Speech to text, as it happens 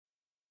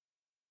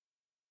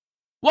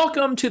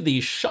Welcome to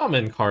the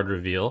Shaman card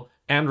reveal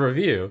and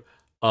review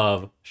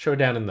of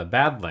Showdown in the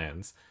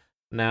Badlands.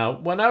 Now,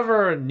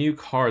 whenever new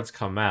cards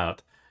come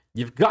out,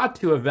 you've got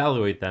to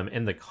evaluate them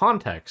in the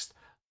context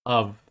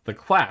of the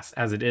class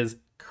as it is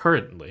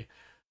currently.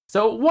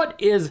 So what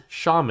is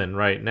Shaman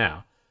right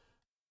now?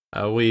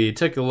 We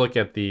took a look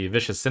at the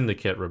Vicious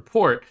Syndicate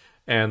report,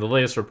 and the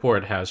latest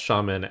report has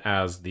Shaman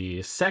as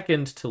the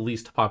second to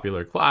least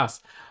popular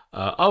class,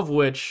 of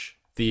which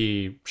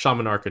the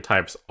shaman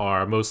archetypes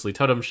are mostly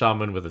totem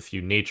shaman with a few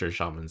nature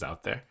shamans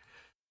out there.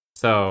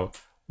 So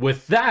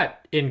with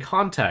that in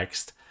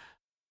context,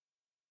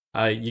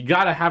 you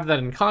gotta have that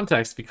in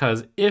context,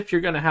 because if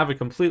you're gonna have a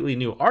completely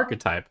new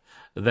archetype,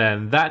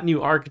 then that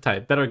new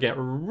archetype better get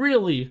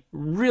really,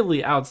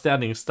 really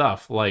outstanding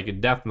stuff like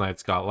Death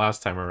Knights got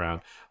last time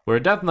around, where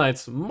Death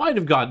Knights might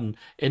have gotten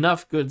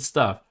enough good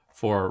stuff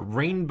for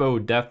Rainbow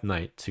Death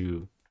Knight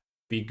to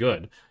be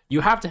good. You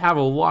have to have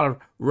a lot of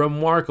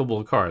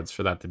remarkable cards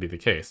for that to be the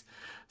case.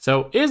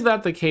 So is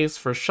that the case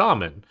for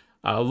Shaman?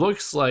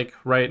 Looks like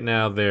right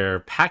now their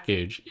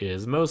package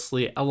is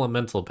mostly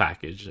elemental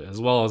package,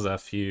 as well as a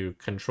few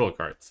control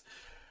cards.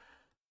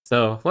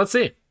 So let's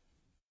see.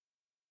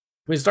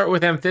 We start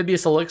with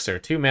Amphibious Elixir,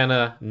 2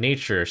 mana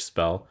nature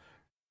spell.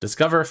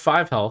 Discover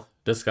 5 health,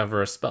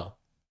 discover a spell.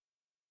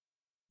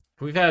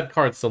 We've had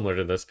cards similar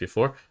to this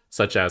before,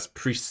 such as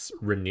Priest's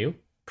Renew.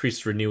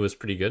 Priest's Renew is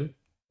pretty good.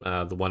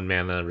 The 1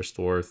 mana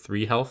restore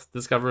 3 health,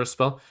 discover a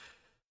spell.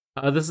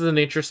 This is a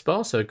nature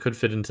spell, so it could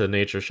fit into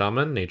Nature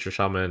Shaman. Nature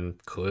Shaman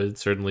could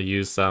certainly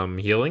use some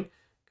healing,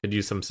 could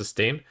use some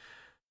sustain.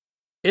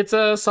 It's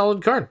a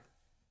solid card.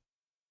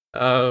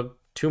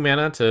 2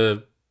 mana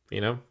to,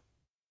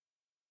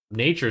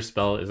 nature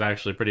spell is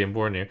actually pretty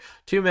important here.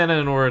 2 mana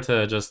in order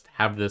to just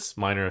have this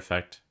minor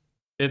effect.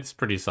 It's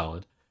pretty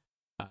solid.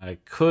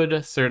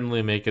 Could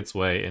certainly make its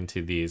way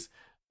into these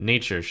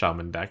Nature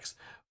Shaman decks,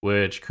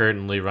 which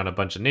currently run a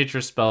bunch of nature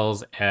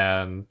spells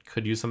and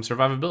could use some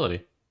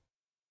survivability.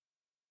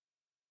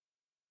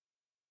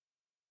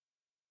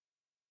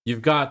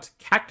 You've got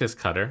Cactus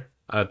Cutter,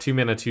 a 2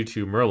 mana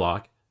 2/2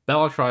 Murloc.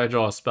 Battlecry,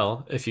 draw a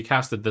spell. If you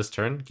cast it this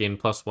turn, gain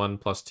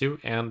 +1/+2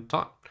 and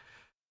taunt.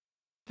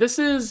 This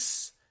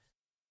is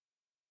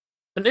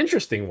an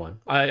interesting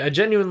one. I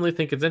genuinely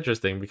think it's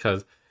interesting,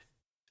 because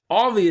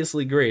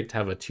obviously great to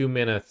have a 2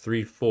 mana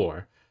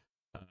 3/4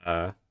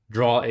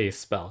 draw a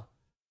spell.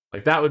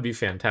 Like, that would be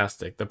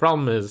fantastic. The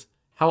problem is,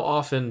 how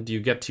often do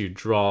you get to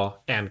draw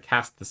and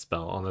cast the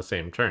spell on the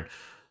same turn?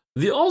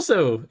 The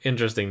also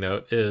interesting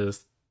note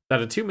is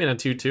that a 2 mana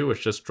 2/2,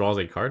 which just draws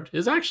a card,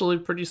 is actually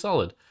pretty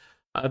solid.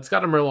 It's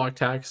got a Murloc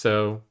tag,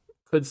 so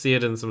could see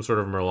it in some sort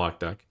of Murloc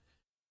deck.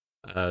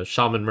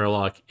 Shaman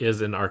Murloc is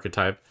an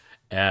archetype,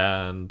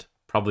 and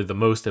probably the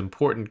most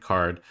important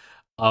card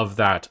of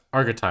that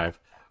archetype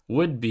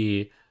would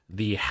be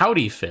the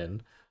Howdy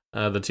Fin,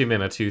 the 2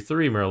 mana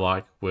 2/3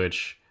 Murloc,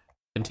 which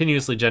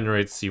continuously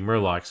generates you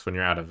Murlocs when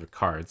you're out of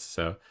cards.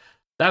 So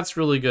that's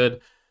really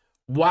good.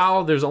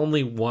 While there's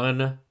only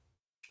one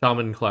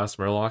Shaman class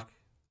Murloc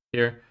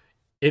here,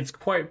 it's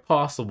quite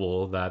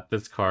possible that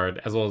this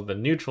card, as well as the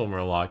neutral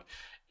Murloc,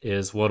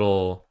 is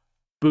what'll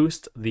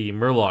boost the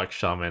Murloc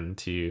Shaman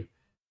to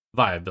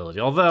viability.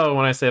 Although,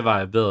 when I say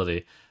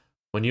viability,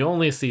 when you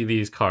only see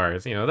these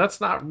cards,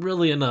 that's not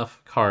really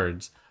enough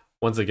cards,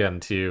 once again,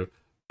 to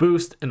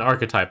boost an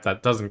archetype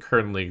that doesn't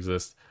currently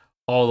exist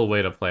all the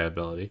way to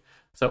playability.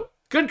 So,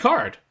 good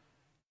card.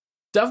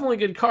 Definitely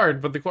good card,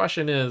 but the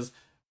question is,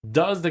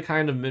 does the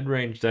kind of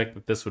mid-range deck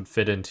that this would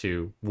fit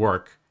into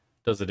work?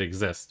 Does it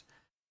exist?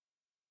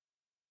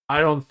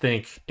 I don't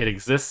think it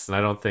exists, and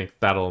I don't think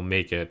that'll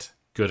make it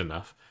good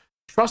enough.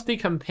 Trusty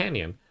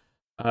Companion.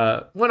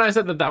 When I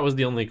said that was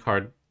the only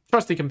card,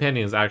 Trusty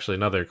Companion is actually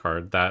another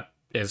card that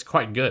is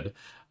quite good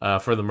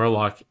for the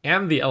Murloc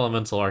and the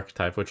Elemental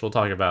archetype, which we'll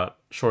talk about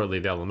shortly,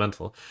 the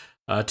Elemental.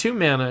 2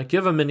 mana,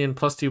 give a minion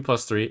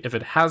 +2/+3. If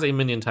it has a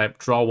minion type,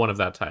 draw one of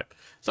that type.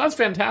 So that's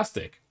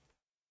fantastic.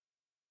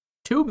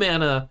 2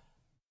 mana,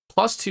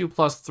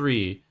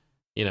 +2/+3,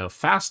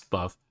 fast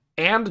buff,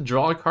 and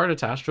draw a card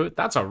attached to it.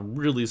 That's a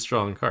really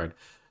strong card.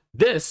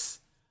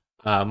 This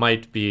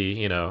might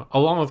be,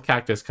 along with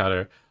Cactus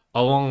Cutter,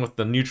 along with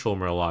the neutral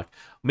Murloc,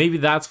 maybe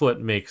that's what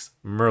makes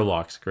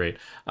Murlocs great.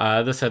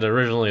 This had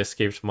originally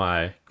escaped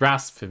my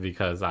grasp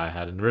because I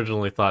had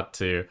originally thought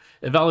to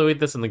evaluate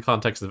this in the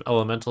context of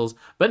elementals,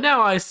 but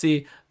now I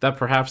see that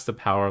perhaps the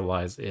power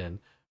lies in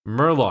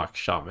Murloc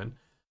Shaman.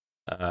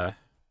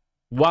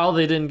 While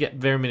they didn't get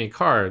very many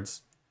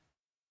cards,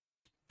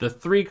 the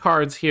 3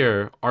 cards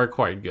here are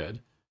quite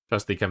good.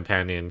 Trusty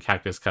Companion,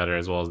 Cactus Cutter,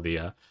 as well as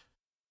the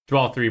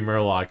draw 3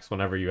 Murlocs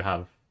whenever you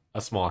have a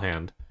small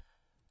hand.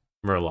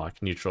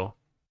 Murloc, neutral.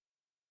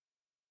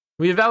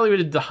 We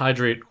evaluated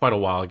Dehydrate quite a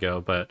while ago,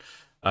 but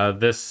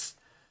this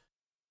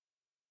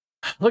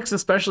looks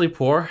especially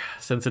poor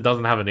since it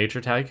doesn't have a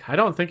nature tag. I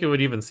don't think it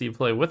would even see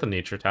play with a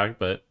nature tag,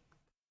 but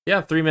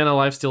yeah, 3 mana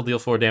lifesteal, deal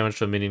 4 damage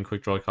to a minion,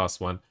 quick draw,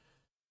 cost 1.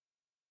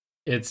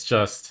 It's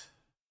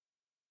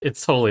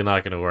totally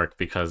not going to work,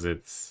 because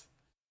it's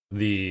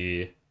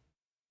the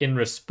in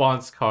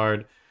response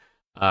card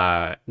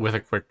with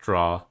a quick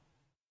draw.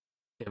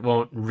 It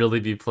won't really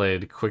be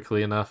played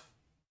quickly enough.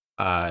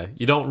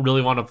 You don't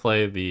really want to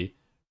play the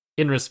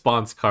in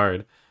response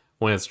card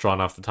when it's drawn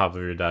off the top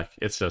of your deck.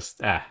 It's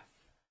just,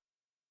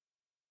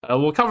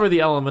 we'll cover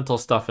the elemental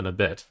stuff in a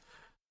bit.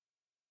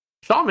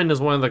 Shaman is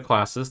one of the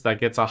classes that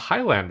gets a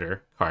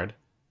Highlander card,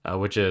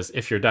 which is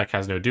if your deck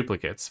has no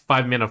duplicates.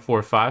 5 mana,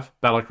 4/5.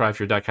 Battlecry if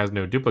your deck has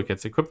no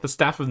duplicates. Equip the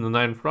Staff of the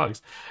 9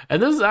 Frogs.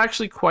 And this is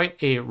actually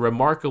quite a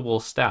remarkable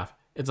staff.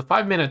 It's a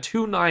 5 mana,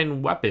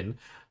 2/9 weapon.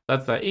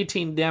 That's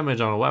 18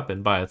 damage on a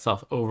weapon by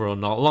itself over a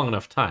long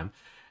enough time.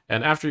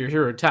 And after your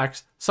hero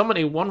attacks, summon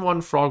a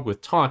 1/1 frog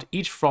with taunt.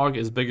 Each frog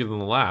is bigger than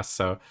the last.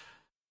 So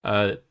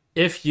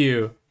if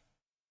you...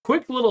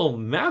 Quick little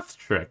math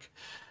trick.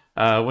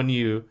 When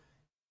you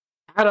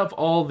add up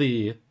all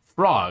the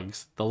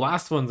frogs, the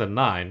last one's a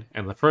 9,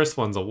 and the first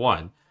one's a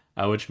 1,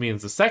 which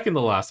means the second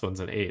to last one's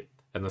an 8,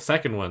 and the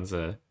second one's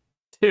a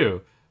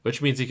 2,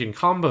 which means you can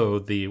combo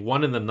the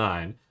 1 and the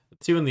 9, the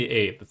 2 and the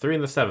 8, the 3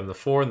 and the 7, the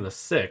 4 and the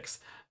 6,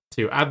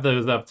 to add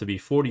those up to be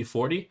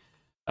 40/40,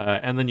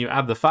 and then you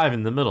add the 5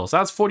 in the middle. So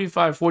that's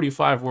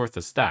 45/45 worth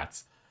of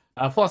stats,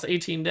 plus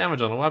 18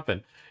 damage on a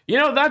weapon. You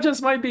know, that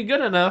just might be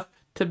good enough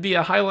to be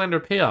a Highlander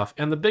payoff,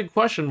 and the big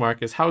question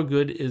mark is how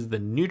good is the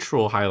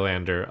neutral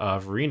Highlander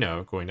of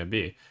Reno going to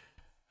be?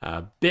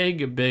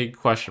 Big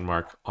question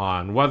mark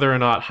on whether or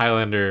not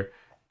Highlander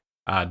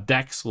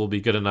decks will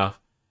be good enough,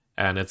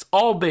 and it's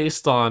all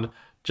based on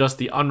just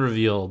the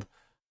unrevealed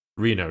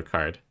Reno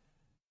card.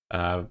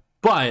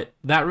 But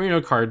that Reno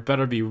card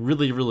better be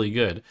really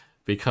good,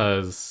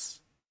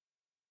 because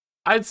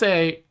I'd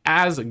say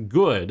as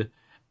good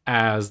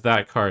as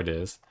that card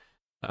is,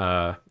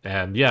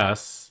 and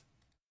yes,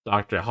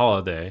 Dr.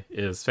 Holiday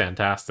is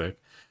fantastic.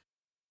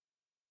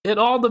 It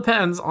all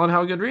depends on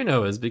how good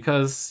Reno is,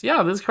 because,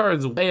 yeah, this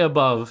card's way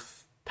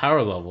above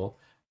power level,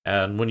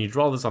 and when you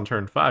draw this on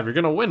turn 5, you're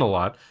going to win a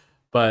lot,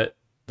 but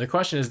the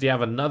question is, do you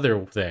have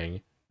another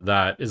thing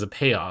that is a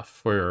payoff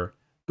for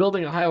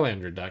building a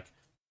Highlander deck?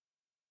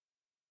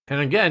 And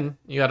again,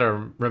 you got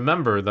to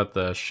remember that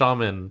the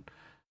Shaman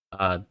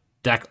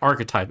deck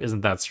archetype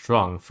isn't that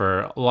strong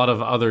for a lot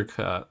of other...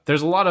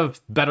 there's a lot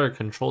of better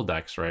control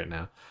decks right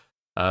now.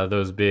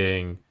 Those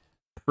being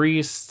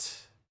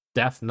Priest,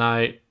 Death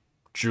Knight,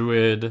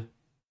 Druid.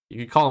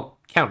 You could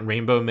count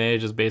Rainbow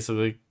Mage as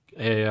basically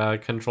a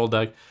control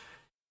deck.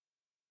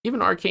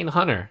 Even Arcane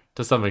Hunter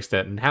to some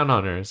extent, and Hound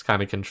Hunter is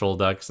kind of control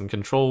decks, and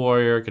Control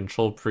Warrior,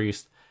 Control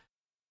Priest.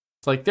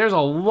 It's like there's a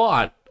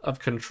lot of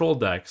control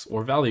decks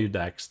or value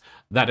decks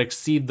that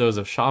exceed those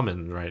of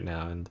Shaman right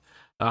now, and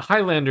a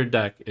Highlander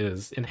deck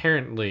is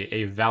inherently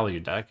a value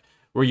deck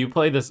where you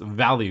play this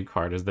value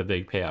card as the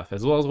big payoff,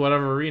 as well as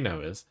whatever Reno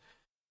is.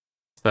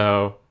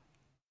 So,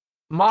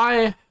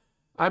 I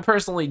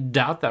personally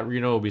doubt that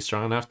Reno will be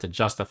strong enough to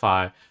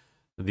justify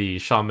the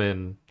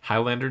Shaman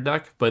Highlander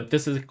deck, but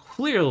this is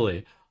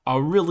clearly a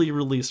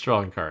really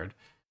strong card,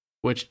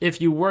 which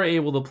if you were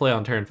able to play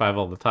on turn 5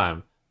 all the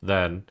time,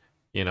 then,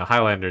 you know,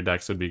 Highlander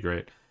decks would be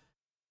great.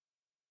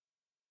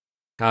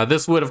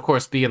 This would, of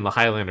course, be in the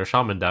Highlander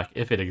Shaman deck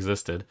if it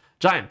existed.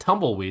 Giant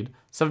Tumbleweed,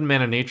 7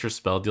 mana nature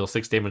spell, deal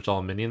 6 damage to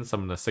all minions,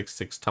 summon a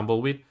 6/6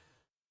 Tumbleweed.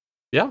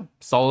 Yeah,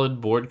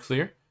 solid board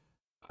clear.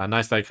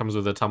 Nice that it comes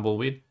with a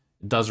Tumbleweed.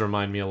 It does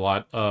remind me a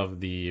lot of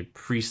the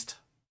Priest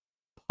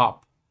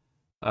Pop.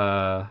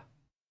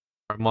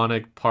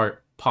 Harmonic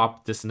part,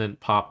 Pop, Dissonant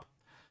Pop.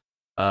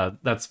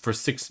 That's for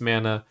 6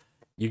 mana.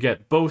 You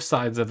get both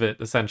sides of it,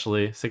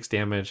 essentially. 6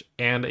 damage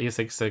and a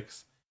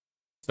 6/6.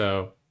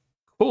 So,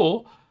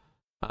 cool.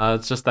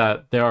 It's just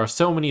that there are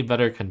so many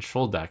better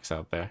control decks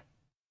out there.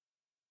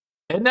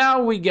 And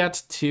now we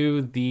get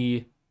to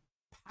the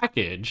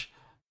package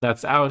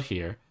that's out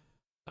here.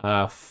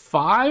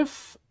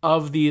 5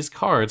 of these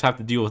cards have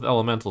to deal with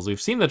elementals. We've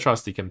seen the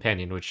Trusty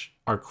Companion, which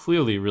are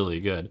clearly really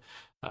good,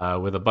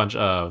 with a bunch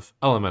of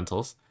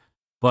elementals.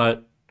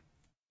 But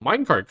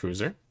Minecart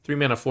Cruiser, 3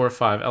 mana,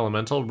 4/5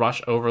 elemental,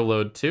 Rush,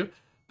 Overload 2.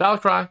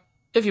 Battlecry,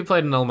 if you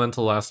played an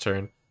elemental last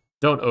turn,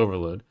 don't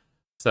overload.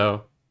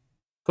 So,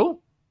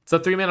 cool. It's a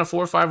 3 mana,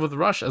 4/5 with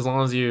Rush as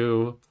long as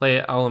you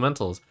play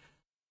elementals.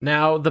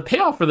 Now, the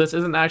payoff for this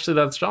isn't actually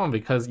that strong,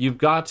 because you've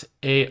got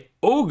a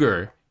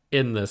Ogre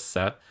in this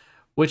set,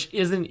 which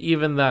isn't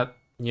even that,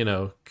 you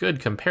know, good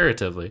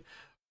comparatively.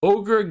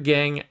 Ogre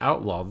Gang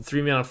Outlaw, the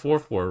 3 mana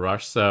 4/4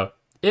 Rush, so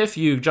if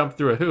you jump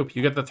through a hoop,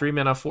 you get the 3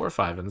 mana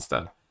 4/5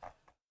 instead.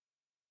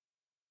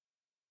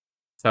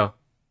 So,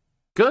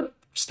 good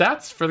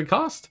stats for the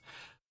cost,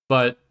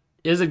 but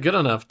is it good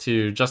enough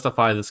to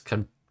justify this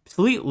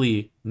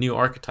completely new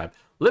archetype?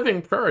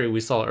 Living Prairie we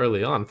saw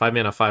early on, 5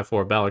 mana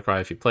 5/4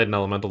 Battlecry. If you played an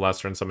elemental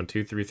last turn, summon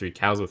 2/3/3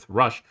 cows with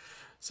Rush.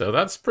 So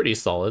that's pretty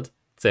solid.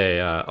 It's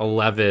a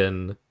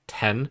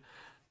 11/10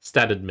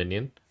 statted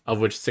minion, of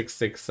which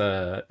 6/6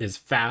 is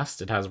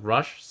fast. It has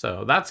Rush,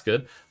 so that's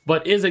good.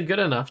 But is it good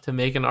enough to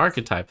make an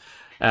archetype?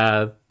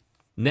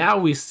 Now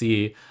we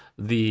see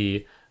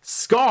the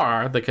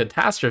Scar, the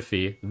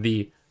Catastrophe,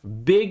 the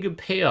big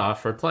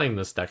payoff for playing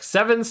this deck.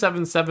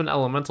 7/7/7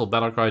 Elemental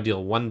Battlecry,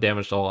 deal 1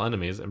 damage to all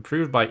enemies.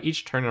 Improved by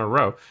each turn in a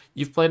row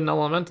you've played an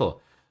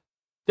Elemental.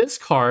 This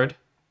card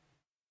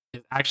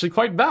is actually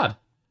quite bad.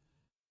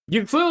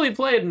 You clearly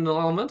played an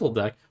Elemental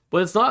deck,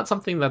 but it's not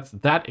something that's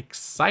that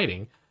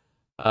exciting.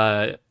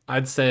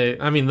 I'd say,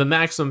 I mean, the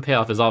maximum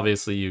payoff is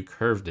obviously you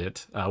curved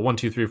it. 1,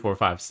 2, 3, 4,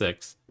 5,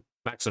 6.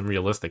 Maximum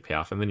realistic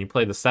payoff. And then you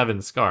play the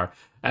 7 Scar.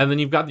 And then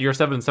you've got your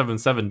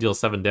 7/7/7 deal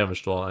 7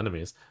 damage to all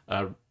enemies.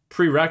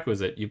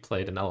 Prerequisite, you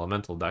played an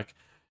Elemental deck.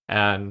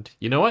 And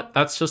you know what?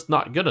 That's just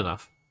not good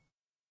enough.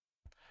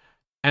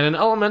 And an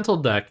Elemental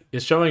deck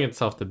is showing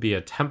itself to be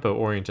a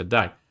tempo-oriented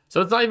deck. So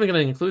it's not even going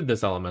to include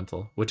this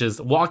Elemental, which is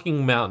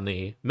Walking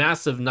Mountain,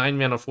 massive 9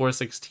 mana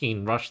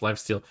 4/16, Rush,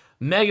 Lifesteal,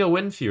 Mega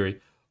Wind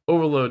Fury,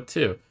 Overload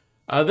 2.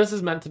 This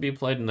is meant to be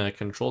played in a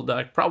control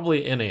deck,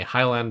 probably in a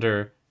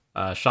Highlander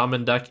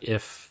Shaman deck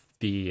if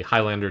the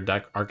Highlander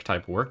deck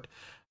archetype worked.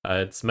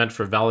 It's meant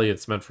for value,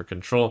 it's meant for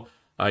control.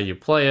 You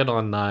play it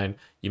on 9,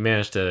 you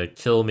manage to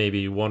kill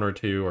maybe 1 or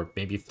 2 or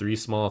maybe 3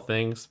 small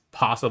things,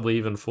 possibly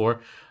even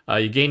 4.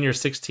 You gain your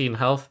 16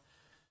 health.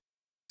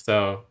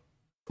 So,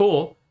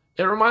 cool.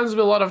 It reminds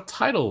me a lot of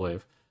Tidal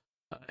Wave.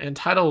 And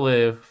Tidal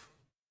Wave,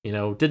 you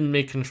know, didn't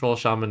make Control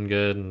Shaman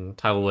good, and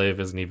Tidal Wave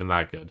isn't even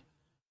that good.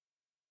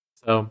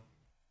 So,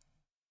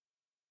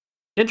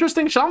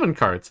 interesting Shaman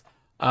cards.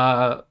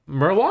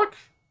 Murloc?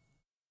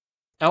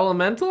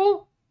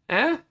 Elemental?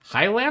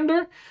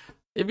 Highlander?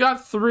 You've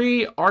got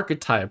 3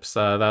 archetypes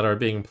that are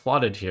being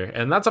plotted here,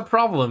 and that's a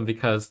problem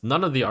because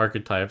none of the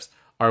archetypes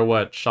are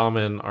what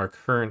Shaman are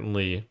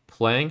currently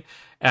playing.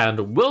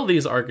 And will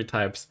these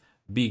archetypes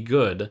be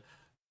good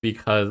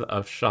because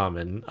of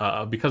Shaman,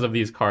 because of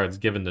these cards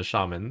given to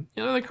Shaman?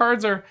 You know, the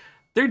cards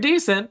they're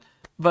decent,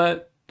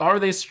 but are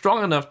they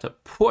strong enough to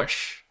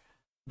push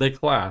the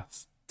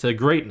class to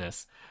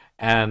greatness?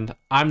 And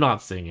I'm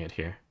not seeing it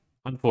here,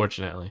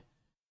 unfortunately.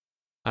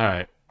 All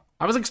right.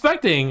 I was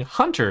expecting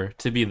Hunter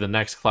to be the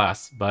next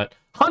class, but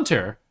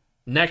Hunter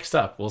next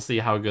up. We'll see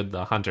how good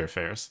the Hunter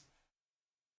fares.